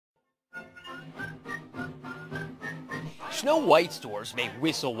Snow White stores may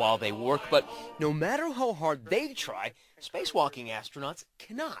whistle while they work, but no matter how hard they try, spacewalking astronauts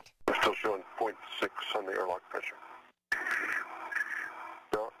cannot. We're still showing 0.6 on the airlock pressure.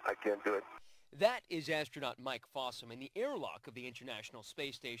 No, I can't do it. That is astronaut Mike Fossum in the airlock of the International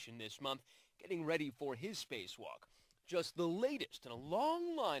Space Station this month, getting ready for his spacewalk. Just the latest in a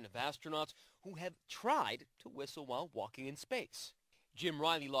long line of astronauts who have tried to whistle while walking in space. Jim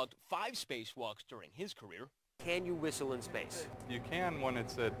Riley logged 5 spacewalks during his career. Can you whistle in space? You can when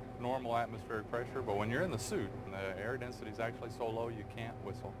it's at normal atmospheric pressure, but when you're in the suit, the air density is actually so low you can't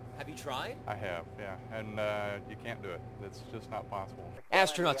whistle. Have you tried? I have, yeah, and you can't do it. It's just not possible.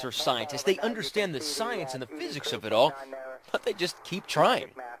 Astronauts are scientists. They understand the science and the physics of it all, but they just keep trying.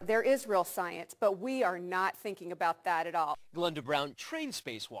 There is real science, but we are not thinking about that at all. Glenda Brown trains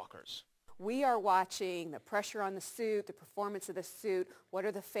spacewalkers. We are watching the pressure on the suit, the performance of the suit, what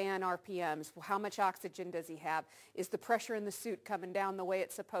are the fan RPMs, how much oxygen does he have, is the pressure in the suit coming down the way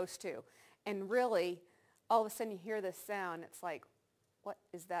it's supposed to? And really, all of a sudden you hear this sound, it's like, what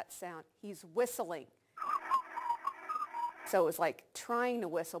is that sound? He's whistling. So it was like trying to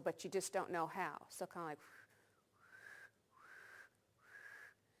whistle, but you just don't know how. So kind of like...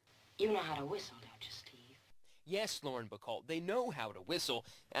 You know how to whistle, don't you, Steve? Yes, Lauren Bacall, they know how to whistle.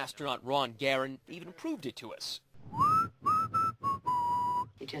 Astronaut Garan even proved it to us.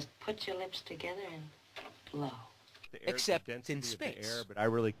 You just put your lips together and blow. Except in space. The air, but I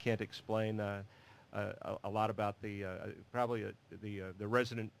really can't explain a lot about the probably the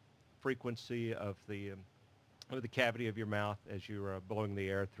resonant frequency of the cavity of your mouth as you're blowing the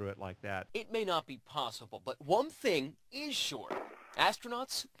air through it like that. It may not be possible, but one thing is sure.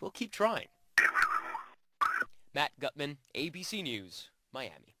 Astronauts will keep trying. Matt Gutman, ABC News,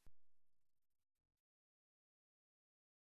 Miami.